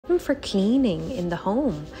for cleaning in the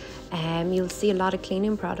home. You'll see a lot of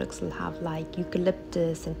cleaning products will have like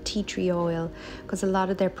eucalyptus and tea tree oil, because a lot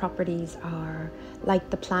of their properties are like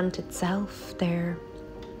the plant itself. They're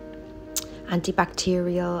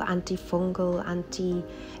antibacterial, antifungal,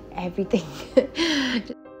 anti-everything.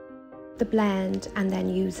 The blend and then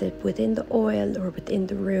use it within the oil or within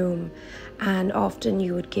the room, and often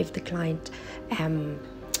you would give the client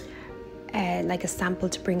like a sample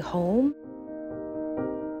to bring home.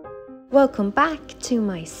 Welcome back to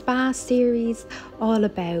my spa series, all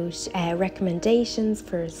about recommendations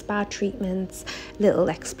for spa treatments, little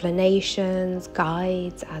explanations,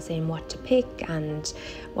 guides as in what to pick and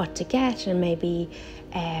what to get, and maybe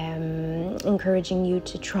encouraging you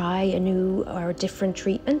to try a new or different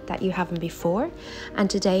treatment that you haven't before. And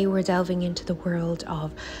today we're delving into the world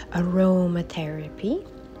of aromatherapy.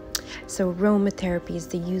 So aromatherapy is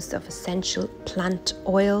the use of essential plant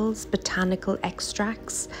oils, botanical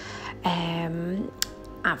extracts,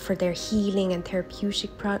 for their healing and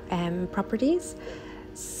therapeutic properties.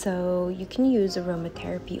 So you can use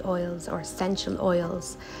aromatherapy oils or essential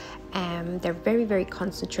oils. They're very, very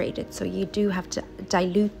concentrated, so you do have to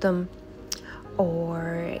dilute them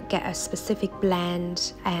or get a specific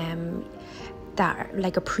blend, that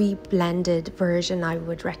like a pre-blended version I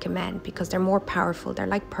would recommend, because they're more powerful. They're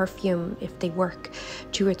like perfume if they work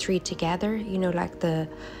 2 or 3 together, you know, like the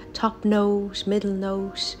top note, middle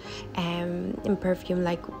note, in perfume,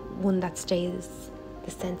 like one that stays,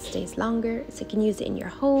 the scent stays longer. So you can use it in your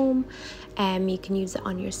home, you can use it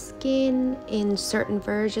on your skin in certain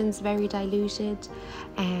versions, very diluted.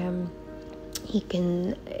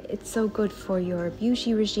 It's so good for your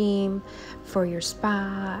beauty regime, for your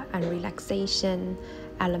spa and relaxation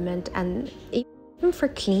element, and even for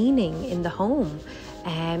cleaning in the home.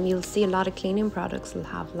 You'll see a lot of cleaning products will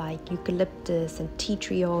have like eucalyptus and tea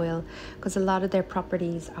tree oil, because a lot of their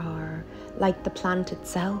properties are like the plant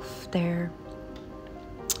itself. They're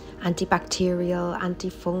antibacterial,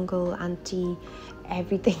 antifungal,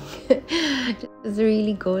 anti-everything. It's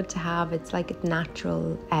really good to have. It's like it's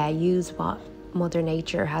natural. Use what Mother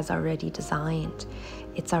Nature has already designed.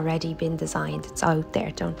 It's already been designed. It's out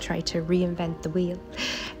there. Don't try to reinvent the wheel.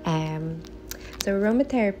 So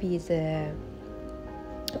aromatherapy is a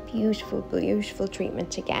beautiful, beautiful treatment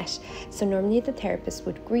to get. So normally the therapist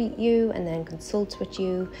would greet you and then consult with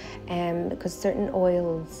you, because certain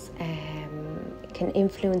oils can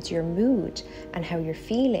influence your mood and how you're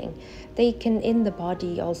feeling. They can in the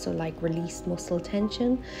body also like release muscle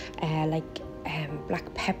tension,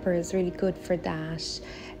 black pepper is really good for that.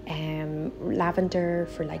 Lavender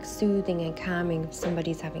for like soothing and calming if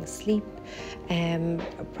somebody's having sleep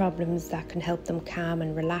problems, that can help them calm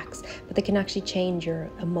and relax. But they can actually change your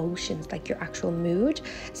emotions, like your actual mood.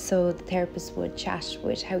 So the therapist would chat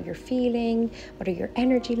with how you're feeling, what are your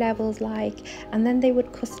energy levels like, and then they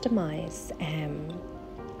would customize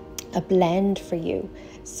a blend for you.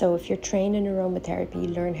 So if you're trained in aromatherapy, you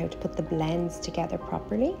learn how to put the blends together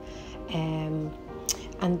properly, and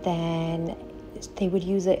then they would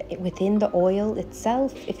use it within the oil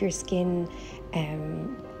itself if your skin,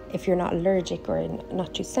 if you're not allergic or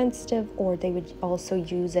not too sensitive. Or they would also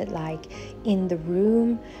use it like in the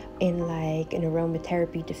room in like an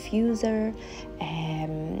aromatherapy diffuser,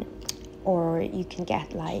 or you can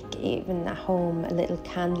get like even at home a little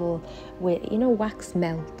candle with, you know, wax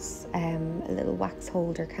melts, a little wax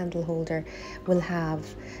holder, candle holder will have,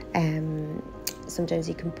 sometimes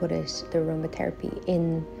you can put it, the aromatherapy,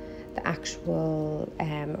 in the actual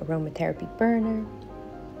aromatherapy burner,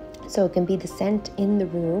 so it can be the scent in the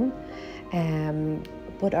room.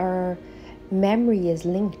 But our memory is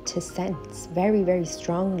linked to scents very, very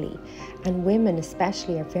strongly, and women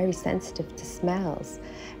especially are very sensitive to smells.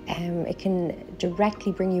 It can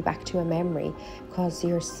directly bring you back to a memory, because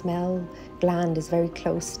your smell gland is very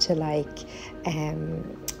close to like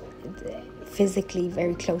physically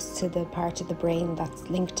very close to the part of the brain that's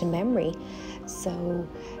linked to memory. So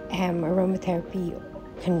aromatherapy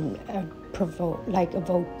can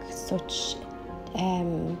evoke such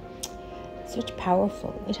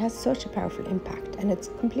it has such a powerful impact, and it's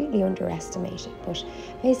completely underestimated. But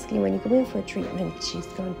basically when you go in for a treatment,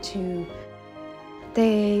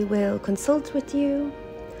 they will consult with you.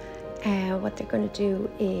 What they're going to do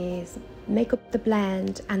is make up the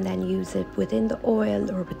blend and then use it within the oil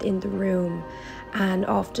or within the room. And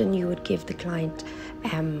often you would give the client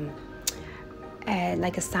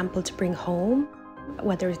like a sample to bring home,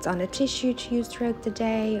 whether it's on a tissue to use throughout the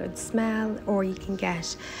day or the smell, or you can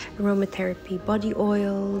get aromatherapy body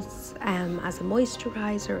oils as a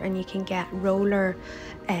moisturizer, and you can get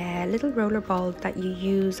little roller balls that you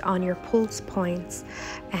use on your pulse points.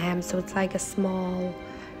 So it's like a small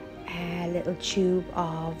little tube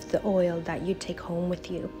of the oil that you take home with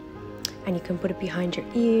you, and you can put it behind your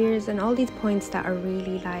ears, and all these points that are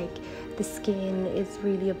really like, the skin is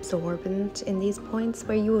really absorbent in these points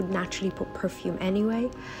where you would naturally put perfume anyway.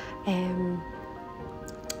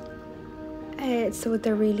 So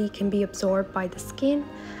they really can be absorbed by the skin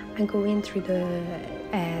and go in through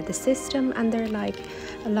the system, and they're like,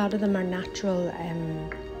 a lot of them are natural,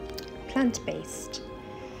 plant-based.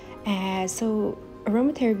 So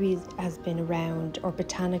aromatherapy has been around, or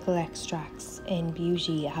botanical extracts in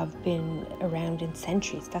beauty have been around in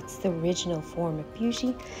centuries. That's the original form of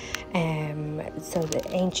beauty. So the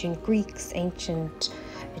ancient Greeks, ancient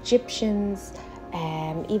Egyptians,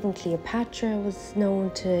 even Cleopatra was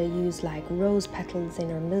known to use like rose petals in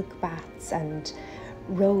her milk baths, and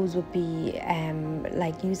rose would be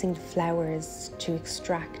like using flowers to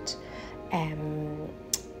extract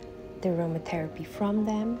the aromatherapy from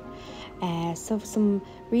them. So some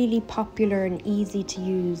really popular and easy to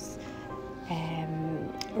use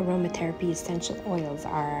aromatherapy essential oils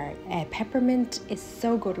are peppermint is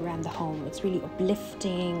so good around the home. It's really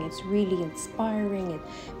uplifting, it's really inspiring, it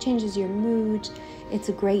changes your mood. It's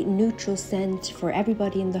a great neutral scent for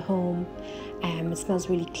everybody in the home. It smells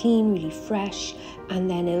really clean, really fresh, and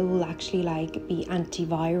then it will actually like be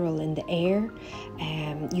antiviral in the air.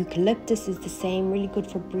 Eucalyptus is the same, really good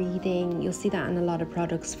for breathing. You'll see that in a lot of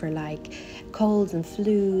products for like colds and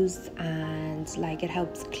flus, and like it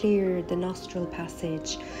helps clear the nostril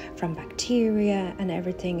passage from bacteria and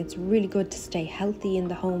everything. It's really good to stay healthy in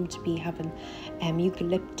the home, to be having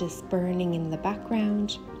eucalyptus burning in the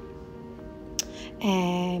background.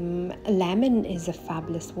 Lemon is a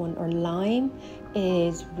fabulous one, or lime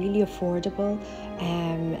is really affordable.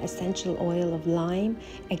 Essential oil of lime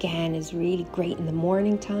again is really great in the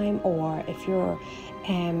morning time, or if you're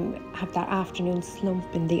have that afternoon slump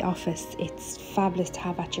in the office, it's fabulous to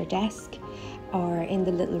have at your desk or in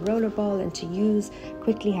the little roller ball, and to use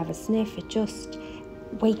quickly, have a sniff. It just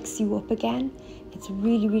wakes you up again. It's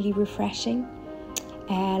really, really refreshing.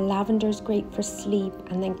 Lavender is great for sleep,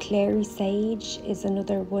 and then clary sage is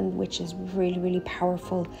another one which is really, really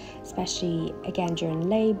powerful, especially again during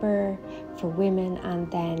labor for women,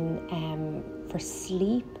 and then for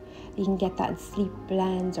sleep. You can get that in sleep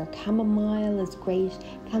blends, or chamomile is great.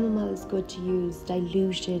 Chamomile is good to use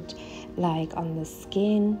diluted like on the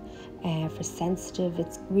skin. For sensitive,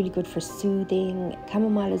 it's really good for soothing.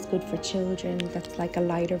 Chamomile is good for children. That's like a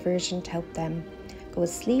lighter version to help them go to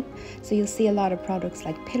sleep. So you'll see a lot of products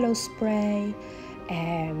like pillow spray,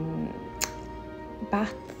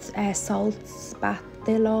 bath salts,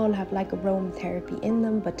 they'll all have like aromatherapy in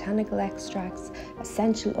them, botanical extracts,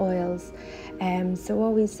 essential oils. So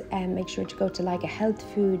always make sure to go to like a health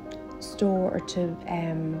food store, or to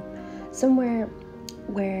somewhere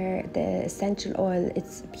where the essential oil,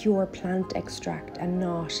 it's pure plant extract and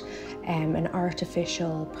not an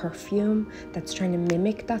artificial perfume that's trying to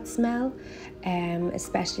mimic that smell.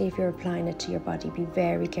 Especially if you're applying it to your body, be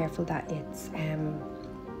very careful that it's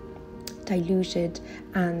diluted,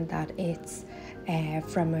 and that it's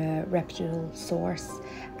from a reputable source,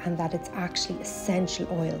 and that it's actually essential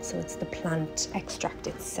oil, so it's the plant extract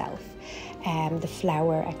itself, the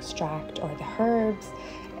flower extract or the herbs.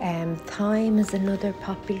 Thyme is another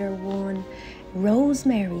popular one.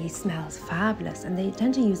 Rosemary smells fabulous, and they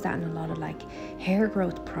tend to use that in a lot of like hair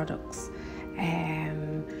growth products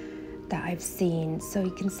that I've seen. So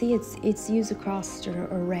you can see it's used across an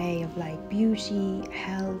array of like beauty,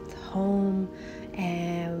 health, home.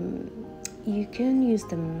 You can use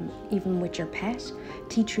them even with your pet.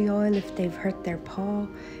 Tea tree oil if they've hurt their paw,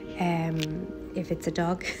 if it's a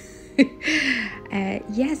dog.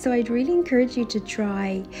 Yeah, so I'd really encourage you to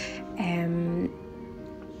try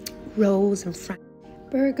rose and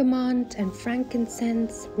bergamot and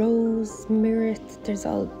frankincense, rose, myrrh. There's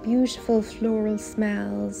all beautiful floral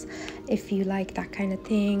smells if you like that kind of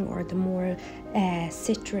thing, or the more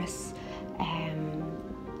citrus.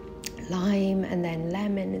 Lime, and then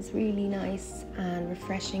lemon is really nice and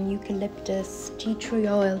refreshing. Eucalyptus, tea tree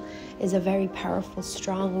oil is a very powerful,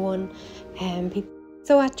 strong one.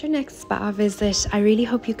 So at your next spa visit, I really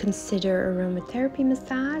hope you consider aromatherapy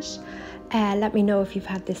massage. Let me know if you've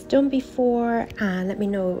had this done before, and let me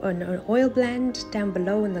know an oil blend down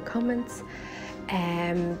below in the comments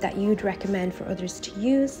that you'd recommend for others to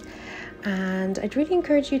use. And I'd really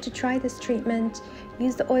encourage you to try this treatment,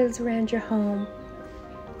 use the oils around your home,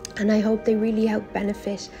 and I hope they really help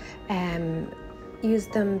benefit. Use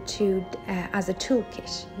them to as a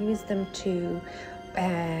toolkit. Use them to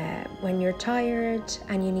when you're tired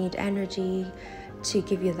and you need energy, to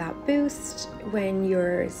give you that boost when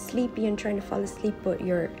you're sleepy and trying to fall asleep, but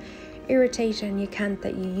you're irritate and you can't,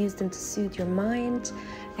 that you use them to soothe your mind,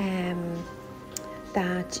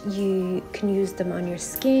 that you can use them on your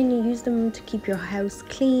skin, you use them to keep your house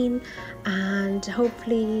clean, and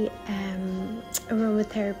hopefully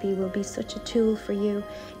aromatherapy will be such a tool for you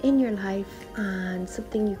in your life and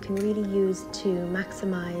something you can really use to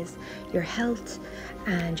maximize your health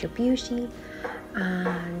and your beauty.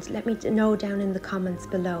 And let me know down in the comments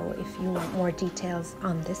below if you want more details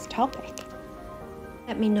on this topic.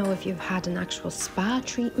 Let me know if you've had an actual spa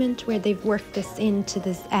treatment where they've worked this into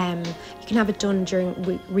this. You can have it done during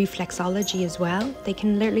reflexology as well. They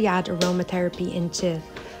can literally add aromatherapy into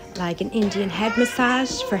like an Indian head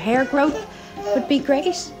massage for hair growth. Would be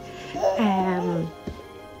great. And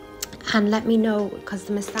let me know, because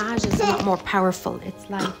the massage is a lot more powerful. It's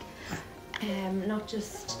like not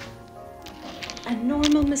just a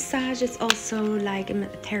normal massage, it's also like a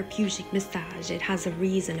therapeutic massage. It has a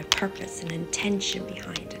reason, a purpose, an intention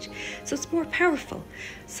behind it. So it's more powerful.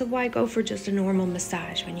 So why go for just a normal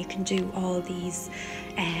massage when you can do all these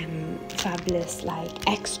fabulous like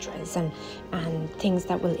extras and things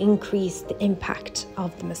that will increase the impact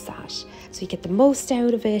of the massage. So you get the most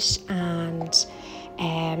out of it,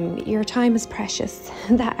 and your time is precious.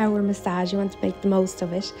 That hour massage, you want to make the most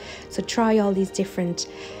of it. So try all these different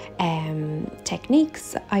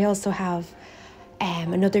techniques. I also have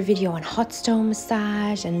another video on hot stone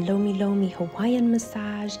massage and lomi Hawaiian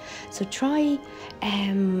massage. So try,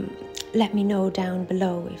 let me know down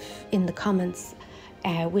below if in the comments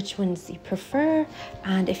which ones you prefer,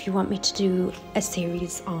 and if you want me to do a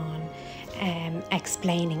series on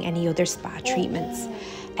explaining any other spa treatments.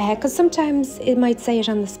 Because sometimes it might say it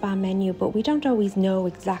on the spa menu, but we don't always know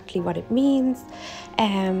exactly what it means,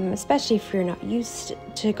 especially if you're not used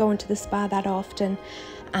to going to the spa that often.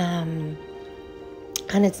 And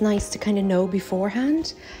it's nice to kind of know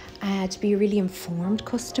beforehand, to be a really informed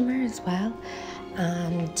customer as well,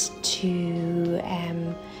 and to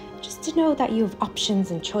just to know that you have options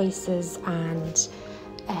and choices, and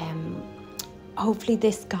hopefully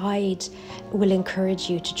this guide will encourage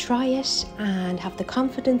you to try it and have the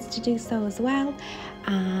confidence to do so as well.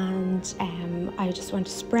 And I just want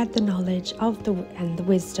to spread the knowledge of the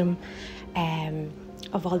wisdom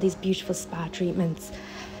of all these beautiful spa treatments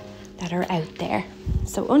that are out there.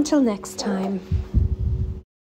 So until next time.